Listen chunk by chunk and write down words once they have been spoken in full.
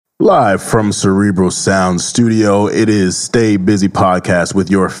Live from Cerebral Sound Studio, it is Stay Busy Podcast with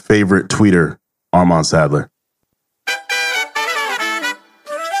your favorite tweeter, Armand Sadler.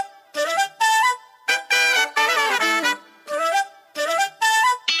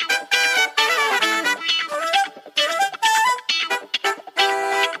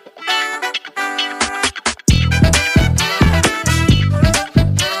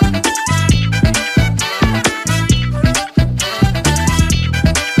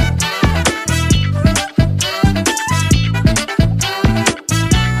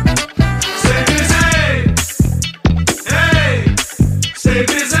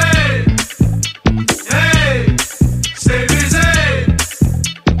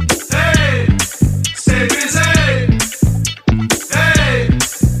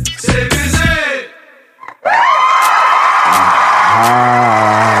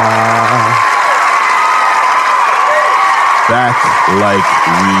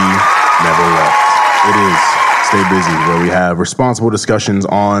 Responsible discussions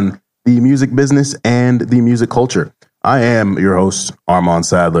on the music business and the music culture. I am your host, Armand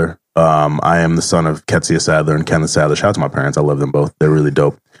Sadler. I am the son of Ketsia Sadler and Kenneth Sadler. Shout out to my parents. I love them both. They're really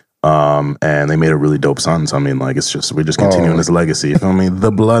dope. And they made a really dope son. So I mean, like, it's just, we're just continuing this legacy. You feel me?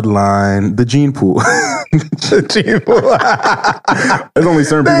 The bloodline, the gene pool. The gene pool. There's only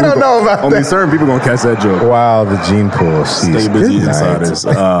certain people. They don't know about only that. Certain people gonna catch that joke. Wow, the gene pool. Stay busy insiders.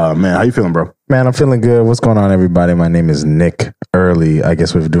 Man, how you feeling, bro? Man, I'm feeling good. What's going on, everybody? My name is Nick Early. I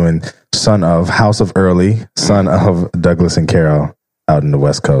guess we're doing son of House of Early, son of Douglas and Carol out in the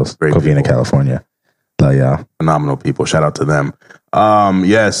West Coast, Covina, California. Love y'all. Phenomenal people. Shout out to them.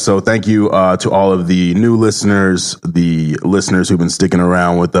 Yes, so thank you to all of the new listeners, the listeners who've been sticking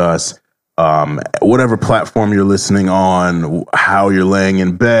around with us. Whatever platform you're listening on, how you're laying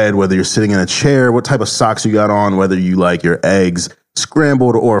in bed, whether you're sitting in a chair, what type of socks you got on, whether you like your eggs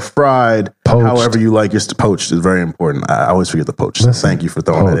scrambled or fried, poached. However you like your poached is very important. I always forget the poached. So thank you for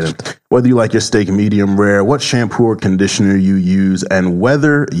throwing that in. Whether you like your steak medium rare, what shampoo or conditioner you use, and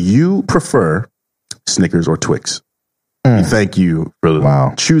whether you prefer Snickers or Twix. Thank you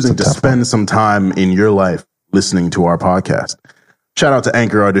for choosing to spend some time in your life listening to our podcast. Shout out to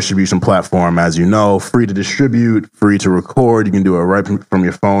Anchor, our distribution platform. As you know, free to distribute, free to record. You can do it right from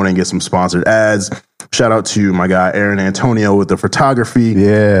your phone and get some sponsored ads. Shout out to my guy, Aaron Antonio, with the photography.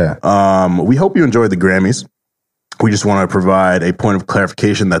 Yeah. We hope you enjoyed the Grammys. We just want to provide a point of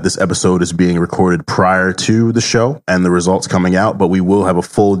clarification that this episode is being recorded prior to the show and the results coming out, but we will have a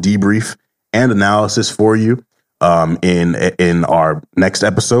full debrief and analysis for you in our next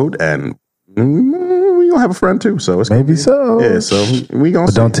episode, and we gonna have a friend too. So it's maybe so. Yeah. So we gonna.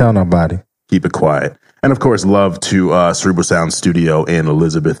 But don't tell nobody. Keep it quiet. And of course, love to Cerebral Sound Studio in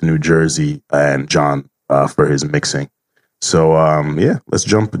Elizabeth, New Jersey, and John for his mixing. So yeah, let's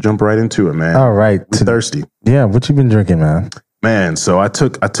jump right into it, man. All right, thirsty. Yeah, what you been drinking, man? Man, so I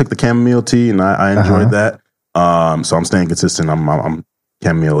took the chamomile tea and I enjoyed that. So I'm staying consistent. I'm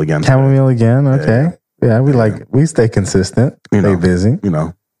chamomile again. Chamomile again. Okay. Yeah, we stay consistent. Stay busy. You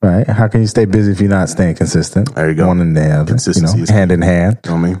know. Right. How can you stay busy if you're not staying consistent? There you go. One and the other. Consistency. Hand in hand.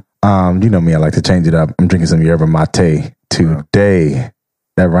 You know what I mean? You know me, I like to change it up. I'm drinking some yerba mate today.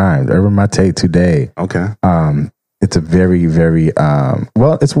 That rhymed. Yerba mate today. Okay. It's a very, very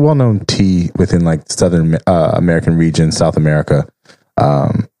it's a well-known tea within like Southern American region, South America.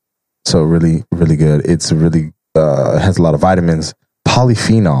 So really, really good. It's really has a lot of vitamins.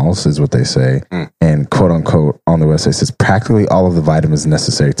 Polyphenols is what they say, and quote unquote on the website it says practically all of the vitamins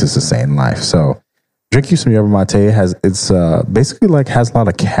necessary to sustain life. So drink you some yerba mate. It's basically like has a lot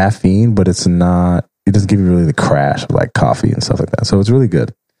of caffeine, but it doesn't give you really the crash of like coffee and stuff like that. So it's really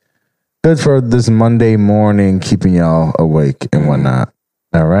good. Good for this Monday morning, keeping y'all awake and whatnot.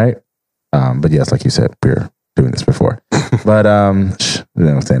 All right. But yes, like you said, we're doing this before. But we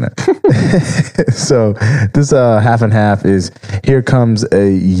don't say that. So this half and half is here comes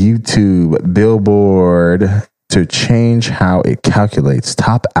a YouTube billboard to change how it calculates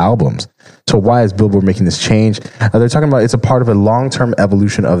top albums. So why is Billboard making this change? They're talking about it's a part of a long-term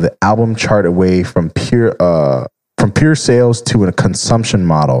evolution of the album chart away from pure sales to a consumption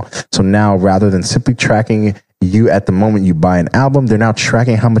model. So now rather than simply tracking you at the moment you buy an album, they're now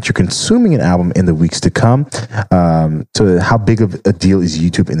tracking how much you're consuming an album in the weeks to come. So how big of a deal is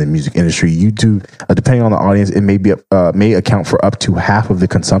YouTube in the music industry? YouTube, depending on the audience, it may account for up to half of the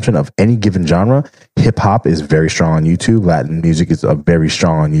consumption of any given genre. Hip hop is very strong on YouTube. Latin music is very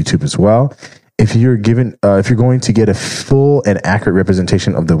strong on YouTube as well. If you're going to get a full and accurate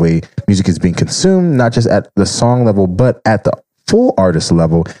representation of the way music is being consumed, not just at the song level, but at the full artist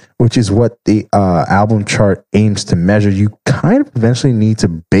level, which is what the album chart aims to measure, you kind of eventually need to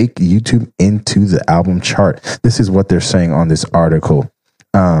bake YouTube into the album chart. This is what they're saying on this article.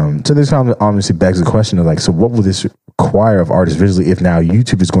 So this obviously begs the question of like, so what will this require of artists visually if now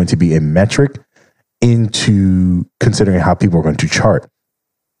YouTube is going to be a metric into considering how people are going to chart?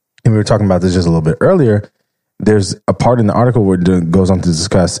 And we were talking about this just a little bit earlier. There's a part in the article where it goes on to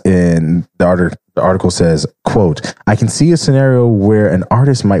discuss, and the article says, quote, I can see a scenario where an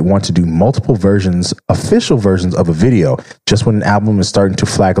artist might want to do multiple versions, official versions of a video. Just when an album is starting to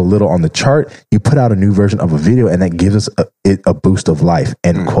flag a little on the chart, you put out a new version of a video and that gives us a boost of life,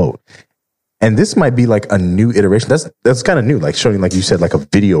 end quote. And this might be like a new iteration. That's kind of new, like showing, like you said, like a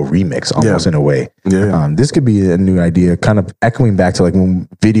video remix almost in a way. Yeah. This could be a new idea, kind of echoing back to like when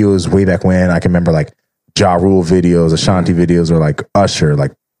videos way back when. I can remember like Ja Rule videos, Ashanti videos, or like Usher,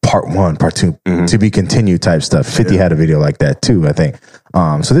 like part 1, part 2, to be continued type stuff. 50 had a video like that too, I think.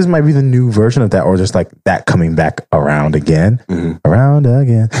 So this might be the new version of that, or just like that coming back around again. Around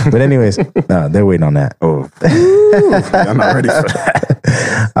again. But anyways, they're waiting on that. Oh, I'm not ready for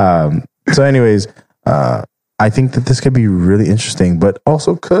that. So anyways, I think that this could be really interesting, but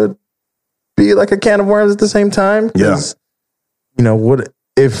also could be like a can of worms at the same time. Yeah. You know, what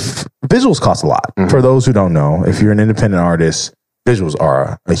if visuals cost a lot? For those who don't know, if you're an independent artist, visuals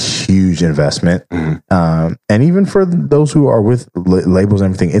are a huge investment. And even for those who are with labels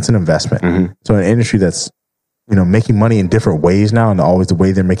and everything, it's an investment. So an industry that's, you know, making money in different ways now, and always the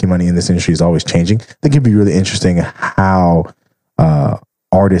way they're making money in this industry is always changing. I think it'd be really interesting how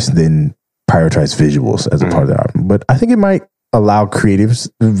artists then prioritize visuals as a part of the album. But I think it might allow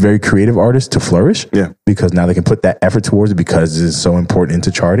very creative artists to flourish. Yeah. Because now they can put that effort towards it because it's so important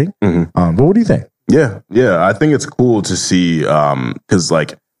into charting. But what do you think? Yeah. I think it's cool to see, because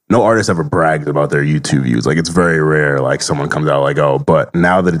like no artist ever brags about their YouTube views. Like it's very rare, like someone comes out like, oh, but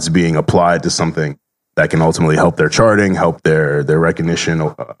now that it's being applied to something that can ultimately help their charting, help their recognition,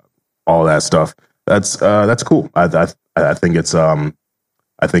 all that stuff. That's cool. I think it's,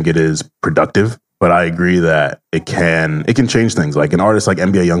 I think it is productive, but I agree that it can change things. Like an artist like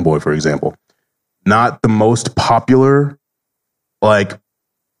NBA Youngboy, for example, not the most popular, like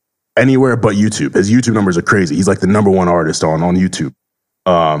anywhere but YouTube. His YouTube numbers are crazy. He's like the #1 artist on YouTube.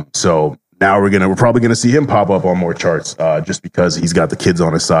 So now we're probably gonna see him pop up on more charts, just because he's got the kids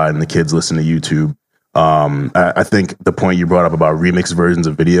on his side and the kids listen to YouTube. I think the point you brought up about remix versions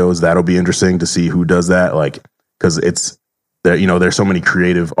of videos, that'll be interesting to see who does that. Like, because it's there, you know, there's so many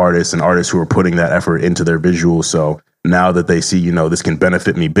creative artists and artists who are putting that effort into their visuals. So now that they see, you know, this can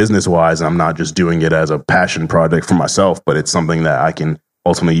benefit me business wise, and I'm not just doing it as a passion project for myself, but it's something that I can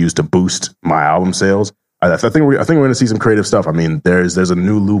ultimately use to boost my album sales. I think we're going to see some creative stuff. I mean, there's a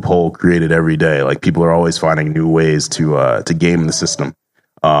new loophole created every day. Like people are always finding new ways to game the system.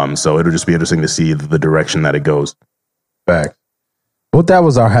 So it'll just be interesting to see the direction that it goes. Back. Well, that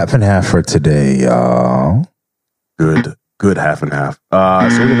was our half and half for today, y'all. Good half and half. So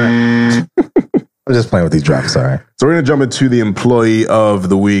we're gonna. I'm just playing with these drops. Sorry. So we're gonna jump into the employee of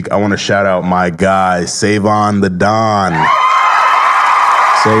the week. I want to shout out my guy Savon the Don.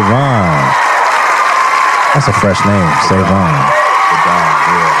 Savon. That's a fresh name. Savon. The Don.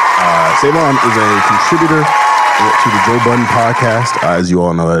 Yeah. Savon is a contributor to the Joe Budden podcast. As you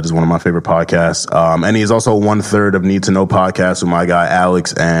all know, that is one of my favorite podcasts. And he is also 1/3 of Need to Know podcast with my guy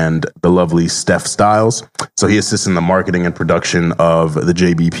Alex and the lovely Steph Styles. So he assists in the marketing and production of the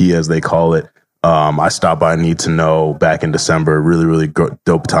JBP, as they call it. I stopped by Need to Know back in December. Really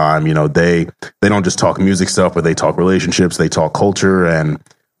dope time. You know, they don't just talk music stuff, but they talk relationships, they talk culture, and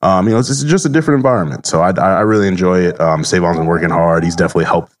you know, it's just a different environment. So I really enjoy it. Savon's been working hard. He's definitely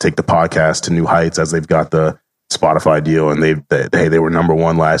helped take the podcast to new heights as they've got the Spotify deal, and they were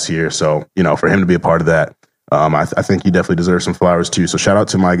 #1 last year. So, you know, for him to be a part of that, I think he definitely deserves some flowers too. So shout out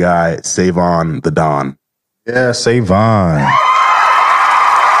to my guy Savon the Don. Yeah, Savon.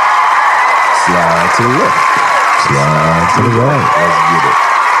 Slide to the left. Slide to the right. Let's get it.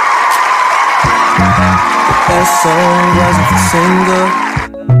 The best song wasn't the singer,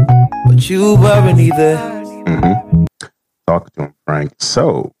 but you weren't either. Talk to him, Frank.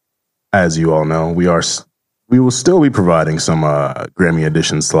 So, as you all know, we will still be providing some Grammy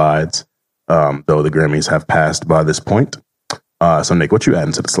edition slides, though the Grammys have passed by this point. So, Nick, what you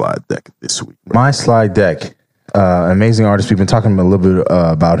adding to the slide deck this week? My slide deck. Amazing artist. We've been talking a little bit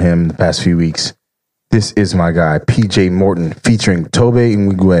about him the past few weeks. This is my guy, PJ Morton, featuring Tobe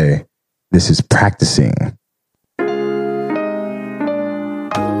Nwigwe. This is Practicing.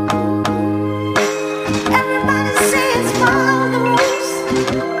 Everybody says follow the rules.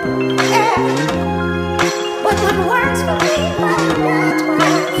 Yeah. What works for me,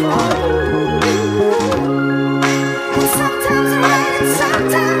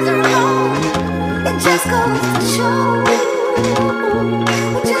 sometimes are wrong. It just goes to show.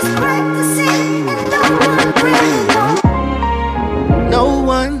 We're just practicing and no one really knows. No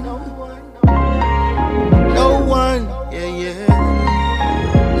one, no one, yeah, yeah,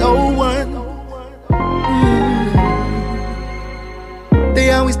 no one.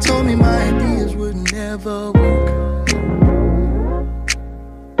 They always told me my ideas would never work.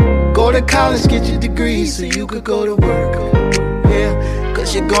 Go to college, get your degree so you could go to work. Yeah,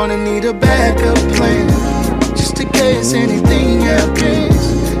 cause you're gonna need a backup plan, just in case anything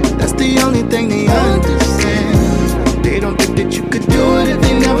happens. That's the only thing they understand. They don't think that you could do it if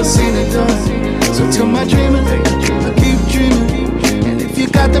they never seen it done. So tell my dreamers, I keep dreaming. And if you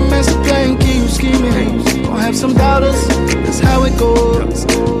got the master plan, keep scheming. Gonna have some doubters, that's how it goes.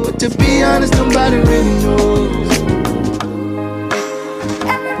 But to be honest, nobody really knows.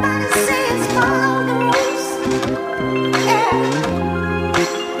 Everybody says follow the rules. Yeah.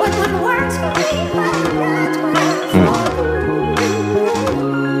 What works for me might not work for you.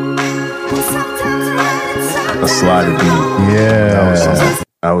 Sometimes right and sometimes A slider beat. Yeah.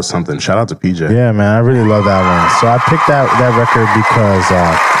 That was something. Shout out to PJ. Yeah, man, I really love that one. So I picked that record because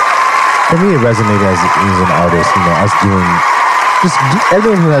for me it resonated as an artist. You know, us doing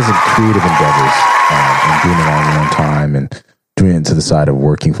everyone who has creative endeavors and doing it on your own time and doing it to the side of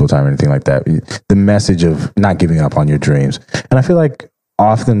working full time or anything like that. The message of not giving up on your dreams, and I feel like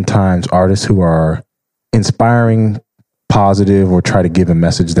oftentimes artists who are inspiring, positive, or try to give a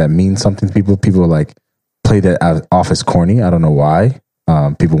message that means something to people like play that off as corny. I don't know why.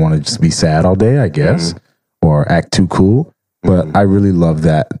 People want to just be sad all day, I guess, or act too cool. But I really love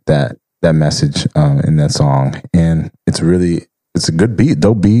that message in that song, and it's a good beat,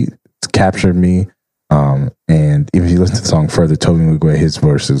 dope beat. It's captured me. And if you listen to the song further, Toby Maguire, his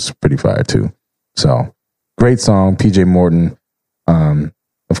verse is pretty fire too. So great song, PJ Morton.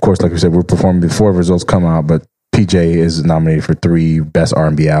 Of course, like we said, we're performing before results come out, but PJ is nominated for 3 Best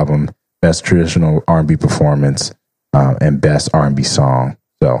R&B Album, Best Traditional R&B Performance, and Best R&B Song.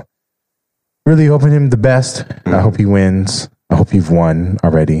 So really hoping him the best. I hope he wins. I hope you've won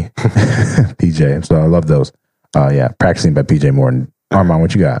already, PJ. So I love those. Practicing by PJ Morton. Armand,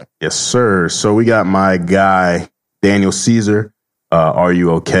 what you got? Yes, sir. So we got my guy, Daniel Caesar. Are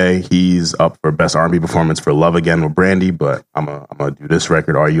You Okay? He's up for Best R&B Performance for Love Again with Brandy, but I'm gonna do this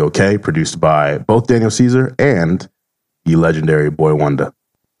record, Are You Okay? Produced by both Daniel Caesar and the legendary Boy Wonder.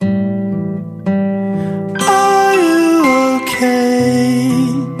 Are you okay?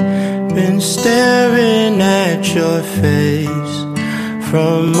 Been staring at your face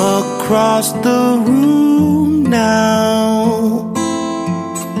from across the room now.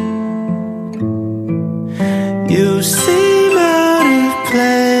 You seem out of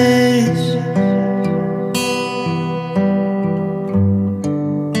place.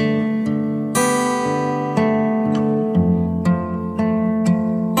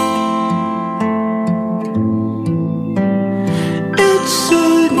 It's a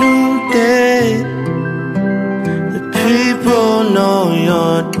new day. The people know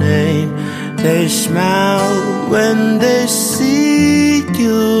your name. They smile when they see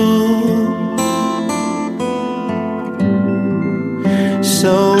you.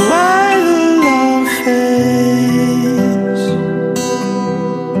 So why the long face?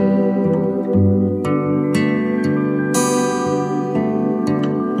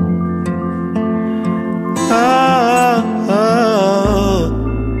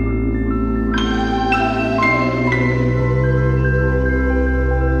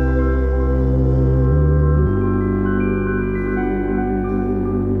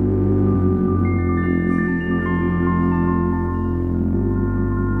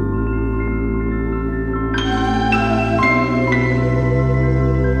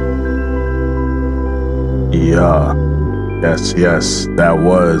 Yeah. Yes. That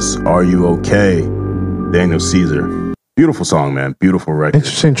was Are You Okay? Daniel Caesar. Beautiful song, man. Beautiful record.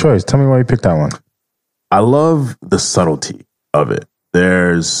 Interesting choice. Tell me why you picked that one. I love the subtlety of it.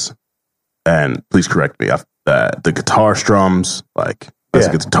 And please correct me, the guitar strums, like that's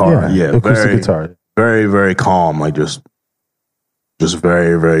a guitar. Yeah, acoustic guitar. Very, very calm, like just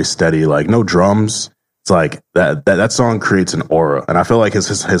very, very steady, like no drums. It's like that song creates an aura. And I feel like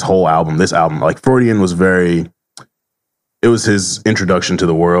his whole album, this album, like Freudian was it was his introduction to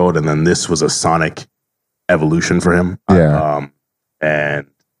the world, and then this was a sonic evolution for him. Yeah. But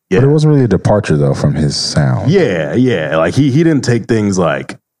it wasn't really a departure though from his sound. Yeah. Like he didn't take things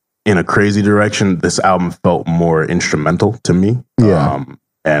like in a crazy direction. This album felt more instrumental to me. Yeah.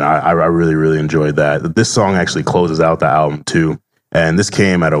 And I really, really enjoyed that. This song actually closes out the album too. And this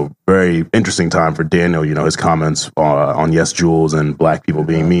came at a very interesting time for Daniel. You know, his comments on Yes Jules and black people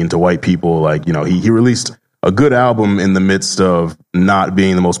being mean to white people. Like, you know, he released a good album in the midst of not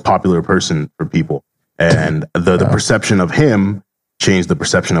being the most popular person for people. And the perception of him changed the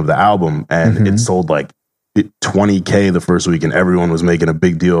perception of the album. And it sold like 20K the first week, and everyone was making a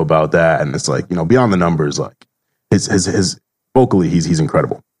big deal about that. And it's like, you know, beyond the numbers, like his vocally, he's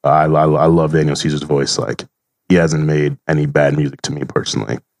incredible. I love Daniel Caesar's voice. Like, he hasn't made any bad music to me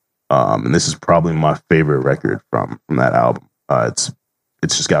personally. And this is probably my favorite record from that album. It's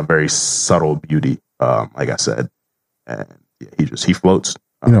just got very subtle beauty, like I said. And yeah, he floats.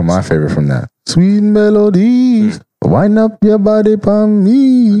 You know my favorite from that. Sweet melodies. Wind up your body for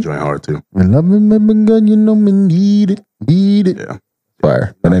me. Joint hard too. When love me, baby girl, you know me need it. Yeah.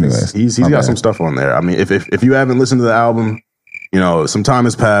 Fire. But anyways. He's got some stuff on there. I mean, if you haven't listened to the album, you know, some time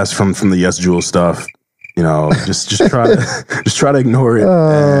has passed from the Yes Jules stuff. You know, just try to ignore it,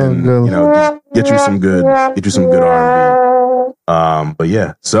 and you know, get you some good R&B. But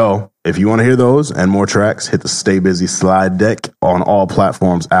yeah, so if you want to hear those and more tracks, hit the Stay Busy slide deck on all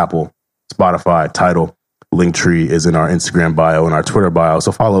platforms: Apple, Spotify, Tidal. Linktree is in our Instagram bio and our Twitter bio.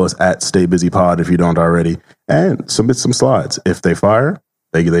 So follow us at Stay Busy Pod if you don't already, and submit some slides. If they fire,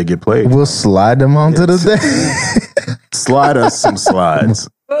 they get played. We'll slide them onto the day. Slide us some slides.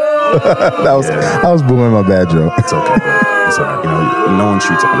 I was booing my bad joke. It's okay, bro. It's all right. You know, no one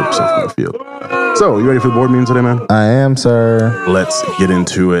shoots 100% from the field. So, you ready for the board meeting today, man? I am, sir. Let's get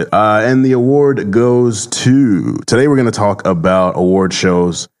into it. And the award goes to... Today, we're going to talk about award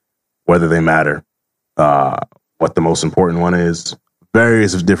shows, whether they matter, what the most important one is,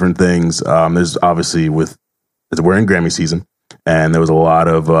 various different things. There's obviously we're in Grammy season, and there was a lot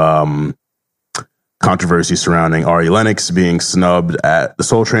of... controversy surrounding Ari Lennox being snubbed at the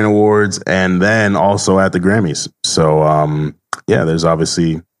Soul Train Awards and then also at the Grammys. So, yeah, there's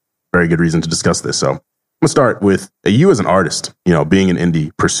obviously very good reason to discuss this. So I'm going to start with you as an artist, you know, being an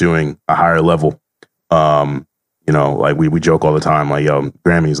indie, pursuing a higher level. You know, like we joke all the time, like, yo,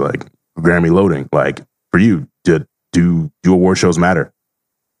 Grammys, like Grammy loading. Like, for you, do award shows matter?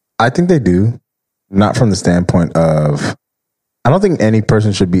 I think they do. Not from the standpoint of, I don't think any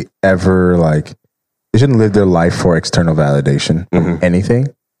person should be ever like, they shouldn't live their life for external validation of anything.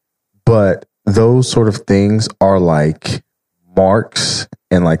 But those sort of things are like marks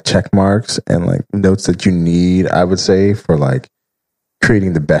and like check marks and like notes that you need, I would say, for like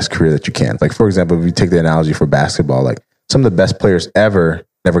creating the best career that you can. Like, for example, if you take the analogy for basketball, like some of the best players ever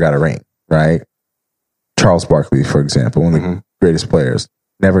never got a ring, right? Charles Barkley, for example, one of the greatest players,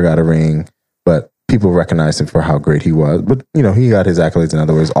 never got a ring, but people recognized him for how great he was. But, you know, he got his accolades in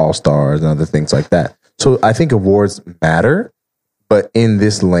other ways, all-stars and other things like that. So I think awards matter, but in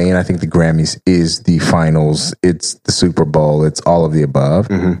this lane, I think the Grammys is the finals. It's the Super Bowl. It's all of the above.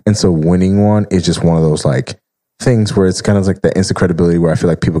 And so winning one is just one of those like things where it's kind of like the instant credibility where I feel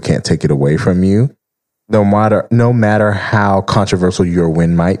like people can't take it away from you. No matter how controversial your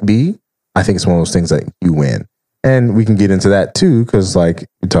win might be, I think it's one of those things that you win. And we can get into that too, because like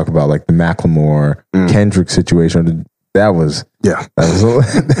we talk about like the Macklemore Kendrick situation. That was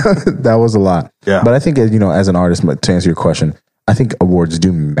a lot. Yeah. But I think, you know, as an artist, to answer your question, I think awards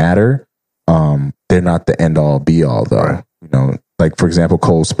do matter. They're not the end all be all though. Right. You know, like for example,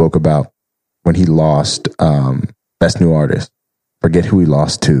 Cole spoke about when he lost Best New Artist. Forget who he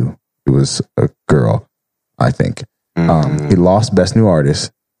lost to. It was a girl, I think. He lost Best New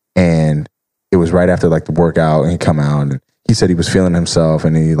Artist, and it was right after like the workout, and he come out and he said he was feeling himself,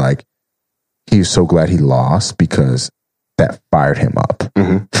 and he was so glad he lost because that fired him up,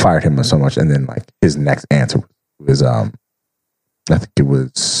 fired him up so much. And then like his next answer was, I think it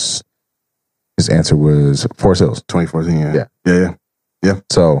was, his answer was Forest Hills. 2014. Yeah.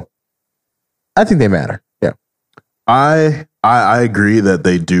 So I think they matter. Yeah. I agree that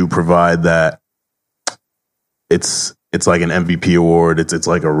they do provide that. It's like an MVP award. It's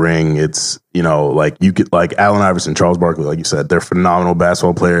like a ring. It's, you know, like you could like Allen Iverson, Charles Barkley, like you said, they're phenomenal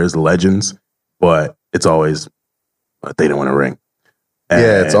basketball players, legends, but it's always, they don't win a ring.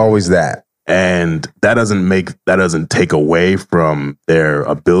 Yeah, it's always that. And that doesn't take away from their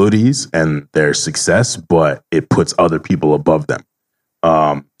abilities and their success, but it puts other people above them.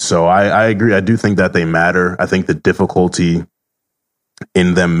 So I agree. I do think that they matter. I think the difficulty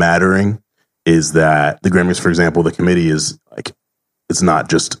in them mattering is that the Grammys, for example, the committee is like, it's not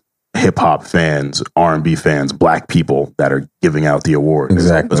just hip hop fans, R&B fans, black people that are giving out the award.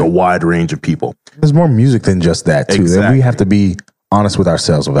 Exactly. There's a wide range of people. There's more music than just that too. Exactly. We have to be honest with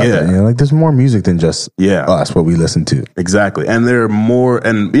ourselves about Yeah. that. You know, like there's more music than just Yeah. us, what we listen to. Exactly. And they're more,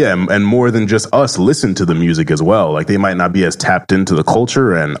 and more than just us listen to the music as well. Like they might not be as tapped into the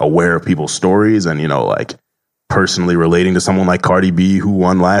culture and aware of people's stories and, you know, like personally relating to someone like Cardi B who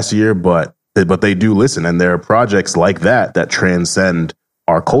won last year, but they do listen, and there are projects like that that transcend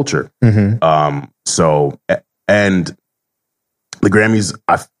our culture. So, and the Grammys,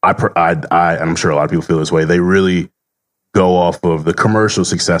 I'm sure a lot of people feel this way. They really go off of the commercial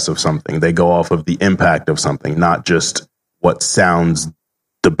success of something. They go off of the impact of something, not just what sounds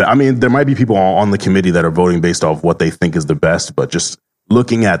the best. I mean, there might be people on the committee that are voting based off what they think is the best, but just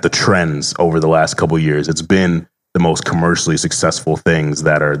looking at the trends over the last couple of years, it's been the most commercially successful things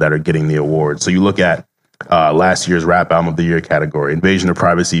that are getting the award. So you look at last year's Rap Album of the Year category: Invasion of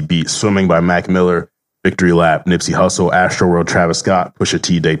Privacy beat Swimming by Mac Miller, Victory Lap, Nipsey Hussle, Astroworld, Travis Scott, Pusha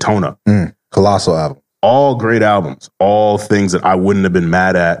T, Daytona. Colossal album. All great albums, all things that I wouldn't have been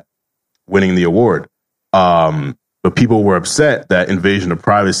mad at winning the award. But people were upset that Invasion of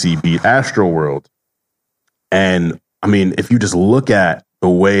Privacy beat Astroworld. And I mean, if you just look at the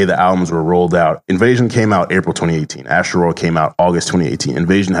way the albums were rolled out, Invasion came out April 2018. Astroworld came out August 2018.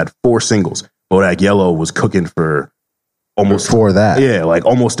 Invasion had 4 singles. Bodak Yellow was cooking for almost Before that. Yeah, like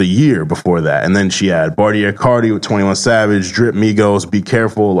almost a year before that. And then she had Bartier Cardi with 21 Savage, Drip Migos, Be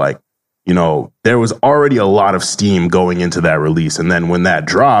Careful. Like, you know, there was already a lot of steam going into that release. And then when that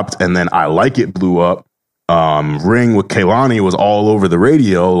dropped, and then I Like It blew up, Ring with Kehlani was all over the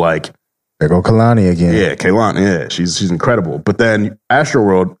radio. Like, There go Kalani again. yeah, Kehlani, yeah, she's incredible. But then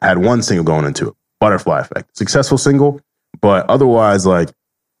Astroworld had one single going into it, Butterfly Effect. Successful single, but otherwise, like,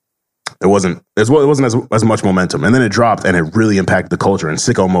 it wasn't as much momentum. And then it dropped, and it really impacted the culture, and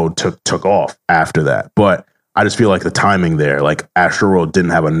Sicko Mode took off after that. But I just feel like the timing there, like Astroworld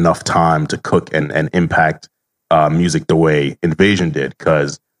didn't have enough time to cook and impact music the way Invasion did,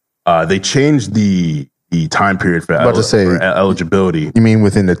 because they changed the time period for, for eligibility. You mean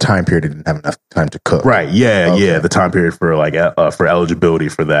within the time period, it didn't have enough time to cook? Right. Yeah. Okay. Yeah. The time period for like for eligibility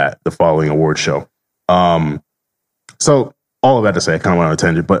for the following award show. So all of that to say, I kind of went on a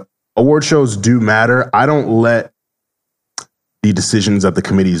tangent, but award shows do matter. I don't let the decisions that the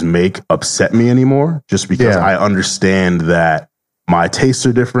committees make upset me anymore, just because I understand that my tastes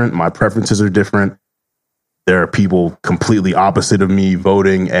are different, my preferences are different. There are people completely opposite of me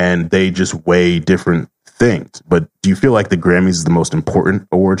voting, and they just weigh different things. But do you feel like the Grammys is the most important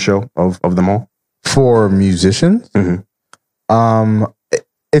award show of them all? For musicians?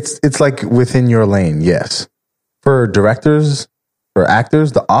 It's like within your lane, yes. For directors, for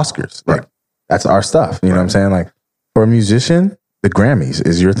actors, the Oscars. Like, that's our stuff. You know what I'm saying? Like, for a musician, the Grammys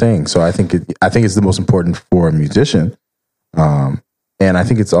is your thing. So I think it's the most important for a musician. And I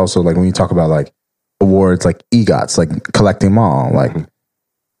think it's also like when you talk about like awards like EGOTs, like collecting them all, like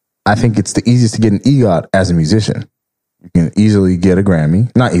I think it's the easiest to get an EGOT as a musician. You can easily get a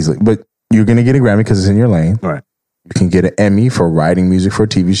Grammy. Not easily, but you're going to get a Grammy because it's in your lane. Right. You can get an Emmy for writing music for a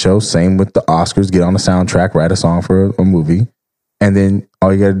TV show. Same with the Oscars. Get on the soundtrack, write a song for a movie. And then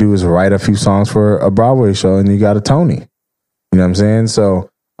all you got to do is write a few songs for a Broadway show, and you got a Tony. You know what I'm saying? So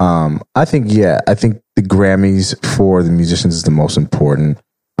I think the Grammys for the musicians is the most important.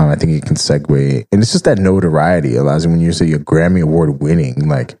 I think it can segue. And it's just that notoriety allows you, when you say a Grammy Award winning,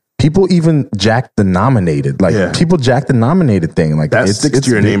 like people even jack the nominated. Like people jack the nominated thing. Like that sticks to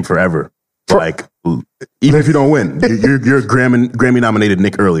your name forever. Like even if you don't win, you're Grammy nominated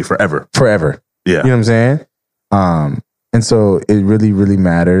Nick Early forever. Forever. Yeah. You know what I'm saying? And so it really, really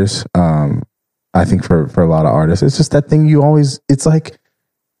matters. I think for a lot of artists, it's just that thing you always. It's like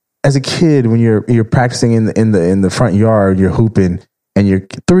as a kid when you're practicing in the front yard, you're hooping, and you're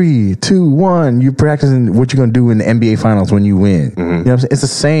 3, 2, 1. You're practicing what you're gonna do in the NBA Finals when you win. You know what I'm saying? It's the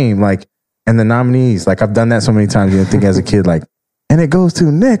same. Like, and the nominees. Like I've done that so many times. You think as a kid, like, and it goes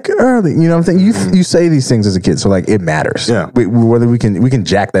to Nick Early. You know what I'm saying? You say these things as a kid, so like it matters. Yeah. Whether we can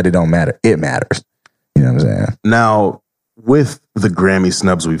jack that, it don't matter. It matters. You know what I'm saying? Now, with the Grammy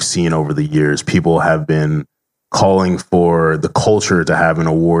snubs we've seen over the years, people have been calling for the culture to have an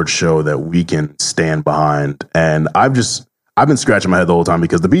award show that we can stand behind. And I've been scratching my head the whole time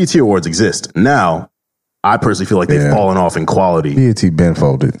because the BET Awards exist. Now, I personally feel like they've fallen off in quality. BET been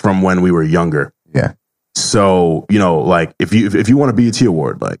folded from when we were younger. Yeah. So, you know, like if you want a BET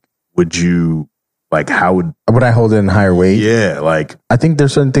Award, like would you, like how would I hold it in higher weight? Yeah, like I think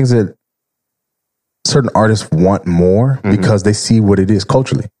there's certain things that certain artists want more because they see what it is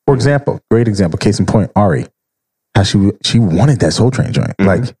culturally. For example, great example, case in point, Ari. How she wanted that Soul Train joint.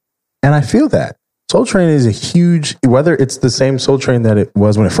 Like, and I feel that. Soul Train is a huge, whether it's the same Soul Train that it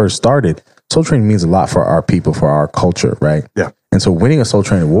was when it first started, Soul Train means a lot for our people, for our culture, right? Yeah. And so winning a Soul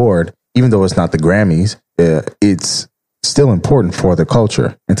Train award, even though it's not the Grammys, it's still important for the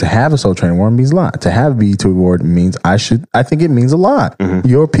culture. And to have a Soul Train award means a lot. To have a BET award means I think it means a lot.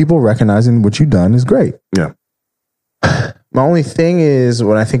 Your people recognizing what you've done is great. Yeah. My only thing is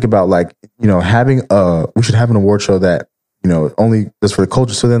when I think about like, you know, we should have an award show that, you know, only just for the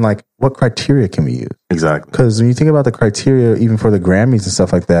culture. So then like what criteria can we use? Exactly. Because when you think about the criteria, even for the Grammys and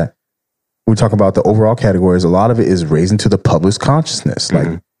stuff like that, we talk about the overall categories. A lot of it is raising to the public's consciousness.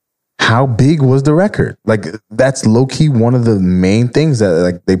 Like how big was the record? Like that's low key one of the main things that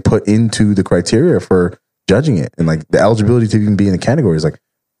like they put into the criteria for judging it. And like the eligibility to even be in the categories. Like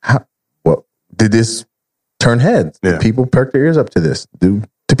what did this turn heads? Yeah. Did people perk their ears up to this? Do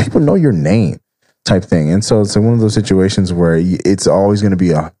people know your name? Type thing. And so it's one of those situations where it's always going to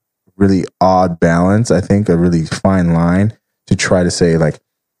be a really odd balance. I think a really fine line to try to say like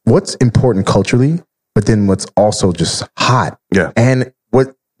what's important culturally, but then what's also just hot. Yeah. And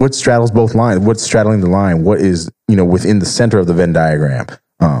what straddles both lines, what's straddling the line, what is, you know, within the center of the Venn diagram,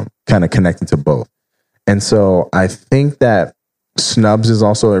 kind of connecting to both. And so I think that snubs is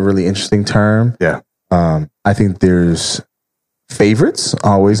also a really interesting term. Yeah. I think there's favorites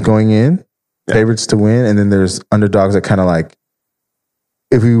always going in. Favorites to win, and then there's underdogs that kind of like,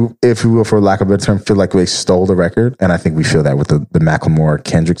 if we will, for lack of a better term, feel like they stole the record. And I think we feel that with the Macklemore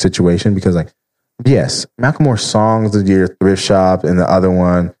Kendrick situation, because like, yes, Macklemore's songs of the year, Thrift Shop, and the other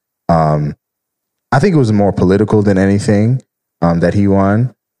one, I think it was more political than anything that he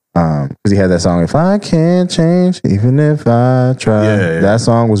won, because he had that song, "If I Can't Change, Even If I Try." Yeah. That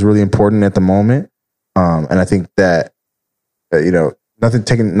song was really important at the moment, and I think that you know.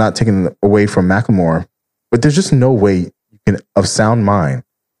 Not taken away from Macklemore, but there's just no way you can, of sound mind,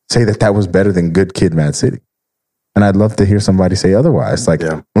 say that was better than Good Kid, Mad City. And I'd love to hear somebody say otherwise. Like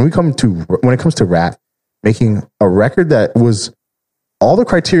when it comes to rap, making a record that was all the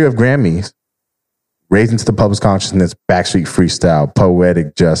criteria of Grammys, raised into the public's consciousness, Backstreet Freestyle,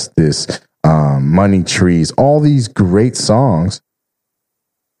 Poetic Justice, Money Trees, all these great songs,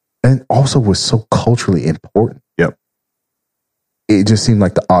 and also was so culturally important. Yep. It just seemed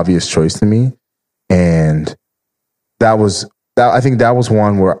like the obvious choice to me. And I think that was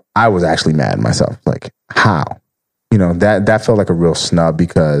one where I was actually mad at myself. Like, how? You know, that felt like a real snub,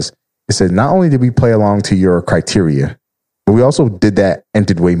 because it said, not only did we play along to your criteria, but we also did that and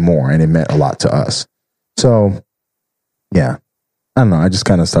did way more, and it meant a lot to us. So, yeah. I don't know. I just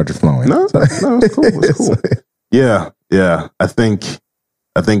kind of started flowing. No, it's cool. It's cool. Yeah. I think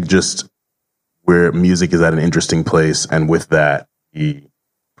just where music is at an interesting place, and with that, the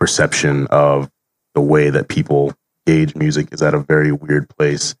perception of the way that people gauge music is at a very weird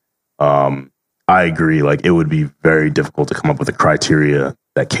place. I agree. Like, it would be very difficult to come up with a criteria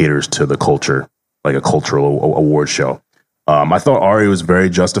that caters to the culture, like a cultural award show. I thought Ari was very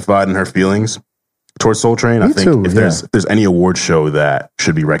justified in her feelings towards Soul Train. I think if there's any award show that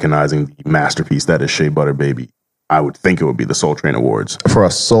should be recognizing the masterpiece that is Shea Butter Baby, I would think it would be the Soul Train Awards. For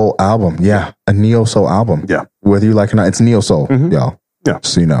a soul album. Yeah. A neo soul album. Yeah. Whether you like it or not, it's neo soul, y'all. Yeah.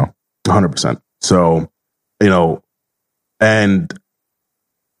 So, you know. 100%. So, you know, and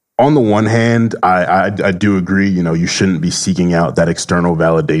on the one hand, I do agree, you know, you shouldn't be seeking out that external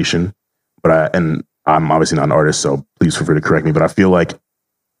validation. But I'm obviously not an artist, so please feel free to correct me. But I feel like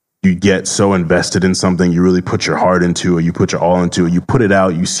you get so invested in something, you really put your heart into it, you put your all into it, you put it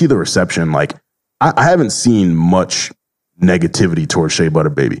out, you see the reception. Like, I haven't seen much negativity towards Shea Butter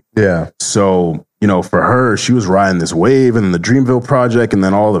Baby. Yeah. So, you know, for her, she was riding this wave, and the Dreamville Project, and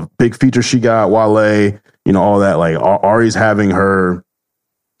then all the big features she got, Wale, you know, all that. Like, Ari's having her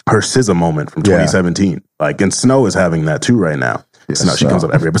SZA moment from 2017. Like, and Snow is having that too right now. Snow, she comes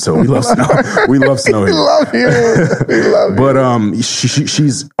up every episode. We love Snow. We love Snow. We love you. But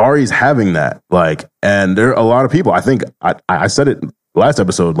she's Ari's having that. Like, and there are a lot of people. I think I said it last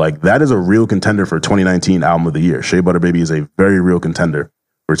episode. Like, that is a real contender for 2019 album of the year. Shea Butter Baby is a very real contender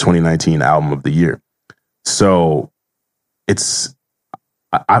for 2019 album of the year. So it's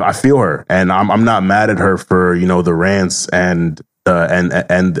I feel her, and I'm not mad at her for, you know, the rants and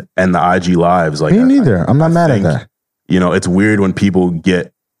the IG lives. Like, me neither. I'm not mad at that. You know, it's weird when people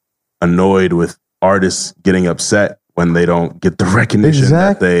get annoyed with artists getting upset when they don't get the recognition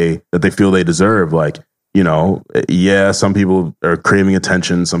that they feel they deserve. Like, you know, yeah, some people are craving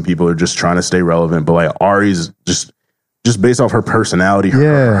attention, some people are just trying to stay relevant. But like, Ari's just based off her personality,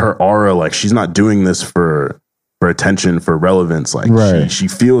 her aura, like, she's not doing this for attention, for relevance. Like, she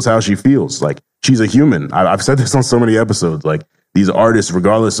feels how she feels. Like, she's a human. I've said this on so many episodes. Like, these artists,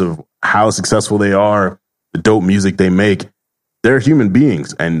 regardless of how successful they are, the dope music they make, they're human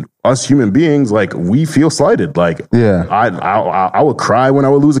beings, and us human beings, like, we feel slighted. Like, Yeah. I would cry when I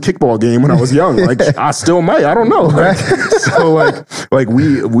would lose a kickball game when I was young. Like, I still might. I don't know. Like, so like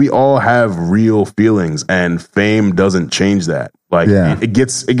we all have real feelings, and fame doesn't change that. Like, Yeah. it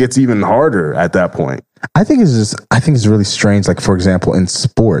gets even harder at that point. I think it's really strange. Like, for example, in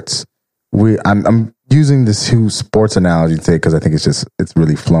sports, I'm using this sports analogy today because I think it's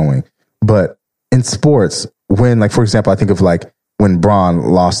really flowing. But in sports, when, like, for example, I think of like when Braun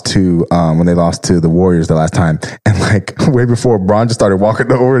lost to when they lost to the Warriors the last time, and like way before, Braun just started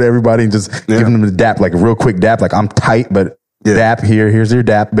walking over to everybody and just giving them the dap, like a real quick dap, like, I'm tight, but dap here's your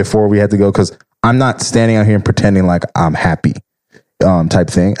dap before we had to go, because I'm not standing out here and pretending like I'm happy, type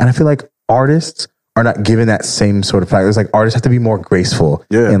thing. And I feel like artists are not given that same sort of fact. It's like artists have to be more graceful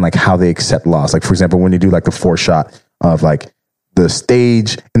in like how they accept loss. Like, for example, when you do like the 4-shot of like the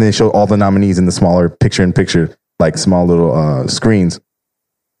stage, and then they show all the nominees in the smaller picture-in-picture, like small little screens,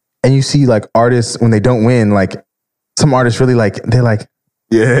 and you see like artists when they don't win, like some artists really like they're like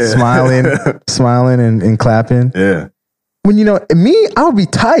smiling and clapping. Yeah. When, you know, me, I would be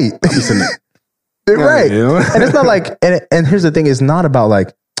tight. Right. You know? And it's not like, and here's the thing, it's not about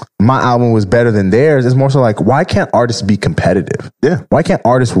like my album was better than theirs. It's more so like, why can't artists be competitive? Yeah. Why can't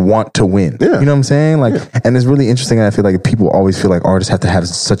artists want to win? Yeah. You know what I'm saying? Like, and it's really interesting. And I feel like people always feel like artists have to have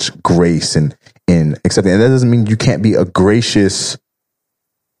such grace in accepting. And that doesn't mean you can't be a gracious,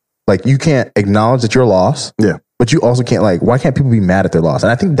 like, you can't acknowledge that you're lost. Yeah. But you also can't, like, why can't people be mad at their loss?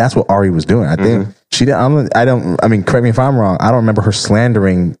 And I think that's what Ari was doing. I think she didn't, I mean, correct me if I'm wrong, I don't remember her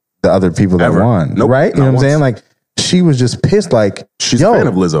slandering the other people that won. Nope, right? You know what I'm saying? Like, she was just pissed, like, she's a fan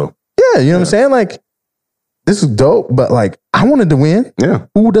of Lizzo. Yeah, you know what I'm saying? Like, this is dope, but like, I wanted to win. Yeah.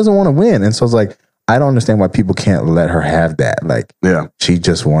 Who doesn't want to win? And so it's like, I don't understand why people can't let her have that. Like, she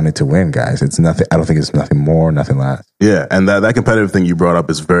just wanted to win, guys. It's nothing. I don't think it's nothing more, nothing less. Yeah. And that competitive thing you brought up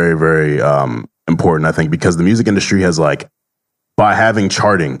is very, very important, I think, because the music industry has, like, by having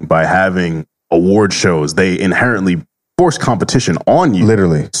charting, by having award shows, they inherently force competition on you.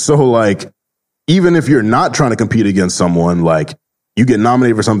 Literally. So, like, even if you're not trying to compete against someone, like, you get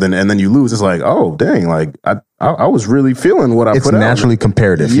nominated for something and then you lose, it's like, oh, dang, like, I was really feeling what I put out. It's naturally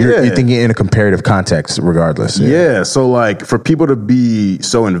comparative. You're thinking in a comparative context regardless. Yeah. So, like, for people to be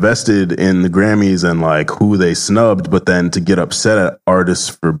so invested in the Grammys and, like, who they snubbed, but then to get upset at artists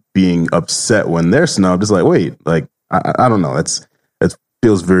for being upset when they're snubbed, it's like, wait, like, I don't know. It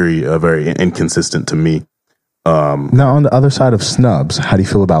feels very, very inconsistent to me. Now, on the other side of snubs, how do you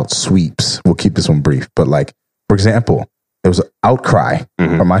feel about sweeps? We'll keep this one brief, but, like, for example, there was an outcry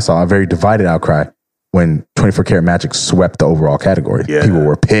from, I saw a very divided outcry when 24 Karat Magic swept the overall category. Yeah. People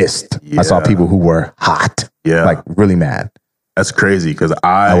were pissed. Yeah. I saw people who were hot. Yeah. Like, really mad. That's crazy because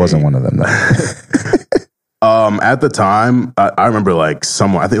I wasn't one of them, though. At the time, I remember, like,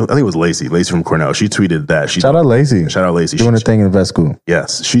 someone, I think it was Lacey from Cornell. She tweeted that Shout out Lacey. Doing her thing in the vet school.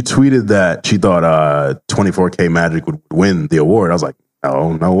 Yes. She tweeted that she thought 24K Magic would win the award. I was like,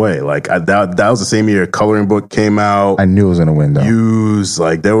 no way. Like, that was the same year Coloring Book came out. I knew it was going to win, though.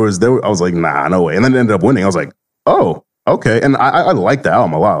 Like, I was like, nah, no way. And then it ended up winning. I was like, oh, okay. And I like the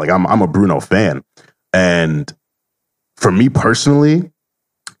album a lot. Like, I'm a Bruno fan. And for me personally,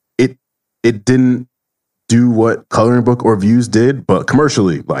 it didn't do what Coloring Book or Views did, but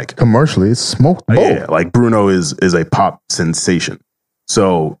commercially, it's smoked both. Yeah, like, Bruno is a pop sensation.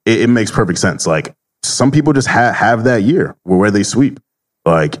 So it makes perfect sense. Like, some people just have that year where they sweep.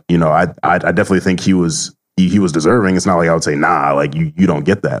 Like, you know, I definitely think he was deserving. It's not like I would say, nah, like, you don't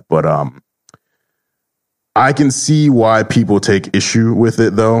get that. But I can see why people take issue with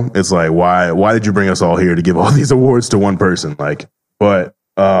it, though. It's like, why did you bring us all here to give all these awards to one person? Like, but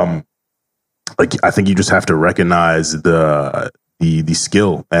like, I think you just have to recognize the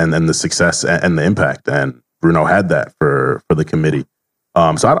skill and the success and the impact. And Bruno had that for the committee.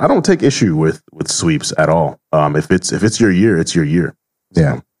 So I don't take issue with sweeps at all. If it's your year, it's your year.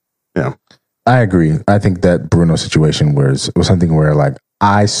 Yeah. Yeah. I agree. I think that Bruno situation was something where, like,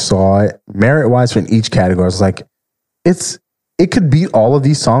 I saw it merit wise in each category. I was like, it could beat all of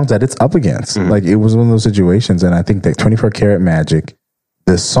these songs that it's up against. Like, it was one of those situations. And I think that 24 Karat Magic,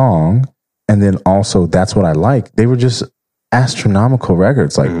 the song, and then also That's What I Like, they were just astronomical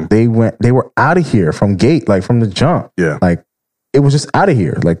records. Like, they were out of here from gate, like, from the jump. Yeah. Like, it was just out of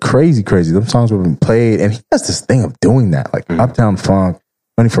here, like, crazy. Them songs were being played, and he has this thing of doing that, like Uptown Funk,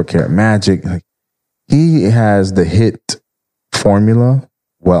 24 Karat Magic. Like, he has the hit formula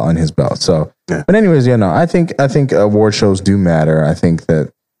well on his belt. So, but anyways, I think award shows do matter. I think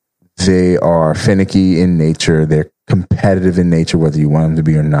that they are finicky in nature. They're competitive in nature, whether you want them to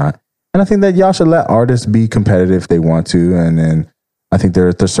be or not. And I think that y'all should let artists be competitive if they want to. And then I think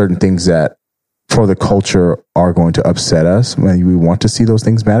there's certain things that for the culture are going to upset us when we want to see those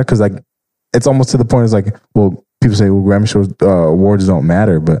things matter. Because like it's almost to the point, it's like, well, people say, well, Grammy shows awards don't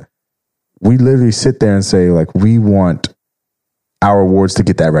matter, but we literally sit there and say, like, we want our awards to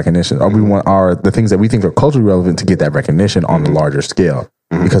get that recognition, or we want the things that we think are culturally relevant to get that recognition on the larger scale,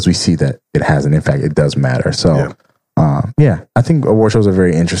 because we see that it has an impact. It does matter. So, I think award shows are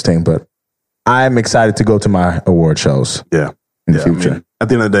very interesting, but I'm excited to go to my award shows. Yeah. In the future. I mean, at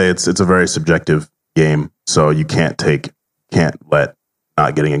the end of the day, it's a very subjective game. So you can't let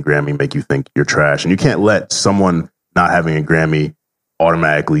not getting a Grammy make you think you're trash. And you can't let someone not having a Grammy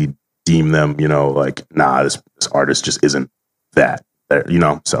automatically deem them, like, nah, this artist just isn't that,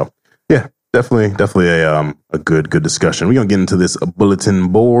 So yeah, definitely a good discussion. We're going to get into this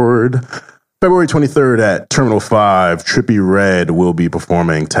bulletin board. February 23rd at Terminal 5, Trippie Redd will be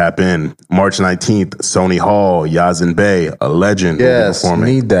performing Tap In. March 19th, Sony Hall, Yazin Bey, a legend, will be performing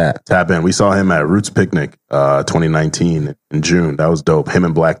need that. Tap In. We saw him at Roots Picnic 2019 in June. That was dope. Him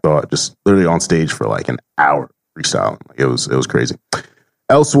and Black Thought just literally on stage for like an hour freestyling. Like it was crazy.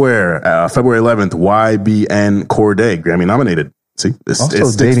 Elsewhere, February 11th, YBN Cordae, Grammy nominated. See,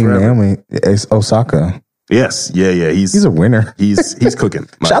 also dating Naomi Osaka. Yes, yeah. He's a winner. He's cooking.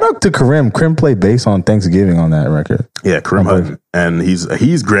 Shout out to Karim. Karim played bass on Thanksgiving on that record. Yeah, Karim Hutton, and he's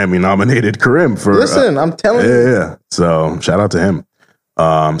Grammy nominated. Karim for listen. I'm telling you. Yeah. So shout out to him.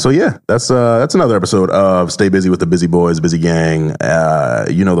 So yeah, that's another episode of Stay Busy with the Busy Boys, Busy Gang.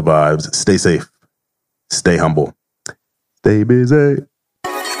 You know the vibes. Stay safe. Stay humble. Stay busy.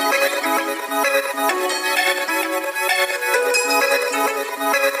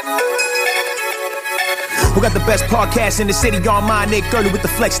 Who got the best podcast in the city? On my Nick Gurley with the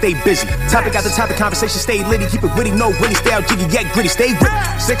flex, stay busy. Topic after topic, conversation, stay litty. Keep it witty, no witty, stay out jiggy, get gritty, stay witty.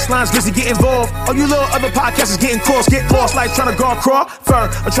 6 lines, busy, get involved. All you little other podcasters getting cross, get lost like trying to guard crawl, fur,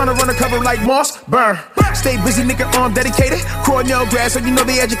 or trying to run a cover like Moss, burn. Stay busy, nigga, arm dedicated. Cornell grad, so you know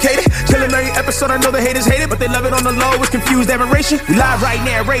they educated. Killing every episode, I know the haters hate it, but they love it on the low. It's confused admiration. We live right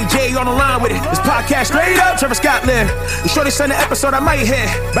now, Ray J on the line with it. This podcast straight up, Trevor Scott live. The shorty sent an episode I might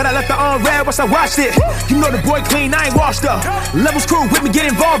hit, but I left the on red once I watched it. You know the boy clean, I ain't washed up. Levels crew with me, get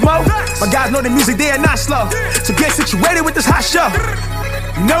involved, mo. My guys know the music, they are not slow. So get situated with this hot show.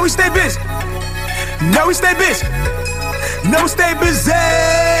 You know we stay busy. You know we stay busy. You know we stay busy.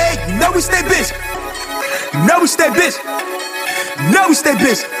 You know we stay busy. You know we stay busy. You know we stay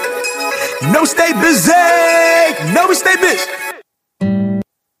busy. You know we stay busy. You know we stay busy.